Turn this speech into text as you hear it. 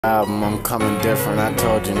Album, I'm coming different. I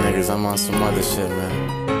told you niggas I'm on some other shit, man.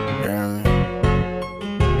 You hear me?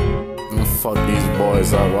 I'ma fuck these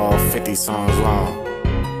boys up, all 50 songs long.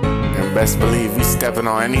 And best believe we stepping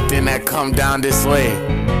on anything that come down this way.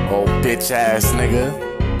 Old bitch ass nigga.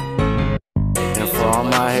 And for all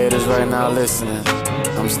my haters right now listening,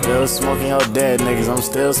 I'm still smoking your dead niggas. I'm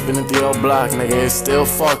still spinning through your block, nigga. It's still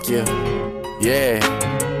fuck you. Yeah.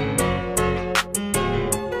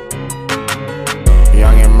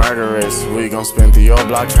 Young and murderous, we gon' spin through your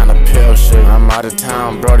block tryna pill shit. I'm out of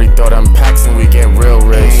town, brody, throw them packs and we get real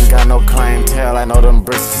rich. Ain't got no clientele, I know them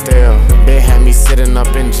bricks still. They had me sitting up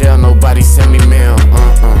in jail, nobody sent me mail.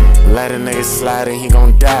 Let a nigga slide and he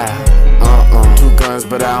gon' die. 2 guns,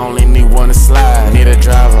 but I only need one to slide. Need a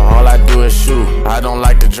driver, all I do is shoot, I don't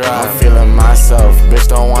like to drive. I'm feeling myself, bitch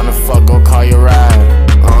don't wanna fuck, go call your ride.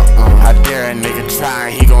 I dare a nigga try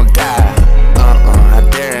and he gon' die. I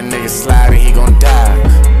dare a nigga slide and he gon' die.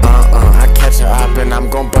 I catch a op and I'm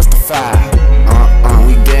gon' bust a 5.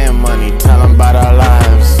 We getting money, tell 'em about our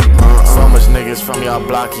lives. So much niggas from y'all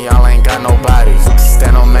block and y'all ain't got no bodies.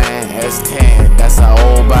 Stand on man, S10, that's our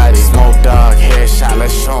old body. Smoke dog, headshot,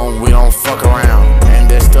 let's show 'em we don't fuck around. And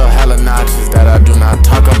there's still hella notches that I do not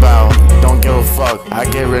talk about. Don't give a fuck, I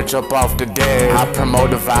get rich up off the dead. I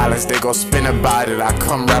promote the violence, they gon' spin about it. I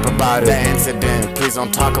come rap about it. That incident, please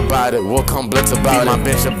don't talk about it. We'll come blitz about it. My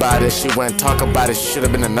bitch about it, she went talk about it.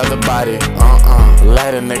 Should've been another body.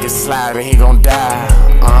 Let a nigga slide and he gon' die.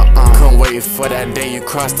 Couldn't wait for that day you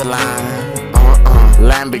crossed the line.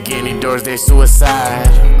 Lamborghini doors, they suicide.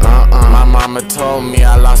 My mama told me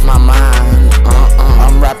I lost my mind.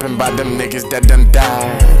 I'm rapping about them niggas that done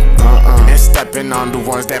died. And stepping on the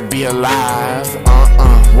ones that be alive.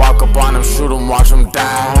 Walk up on them, shoot them, watch them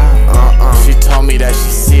die. She told me that she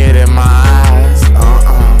see it in my eyes.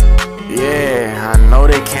 Yeah, I know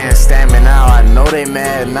they can't stand me now. I know they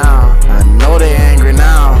mad now. I know they angry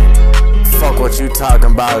now. Fuck what you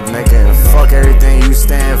talking about, nigga. Fuck everything you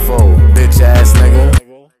stand for.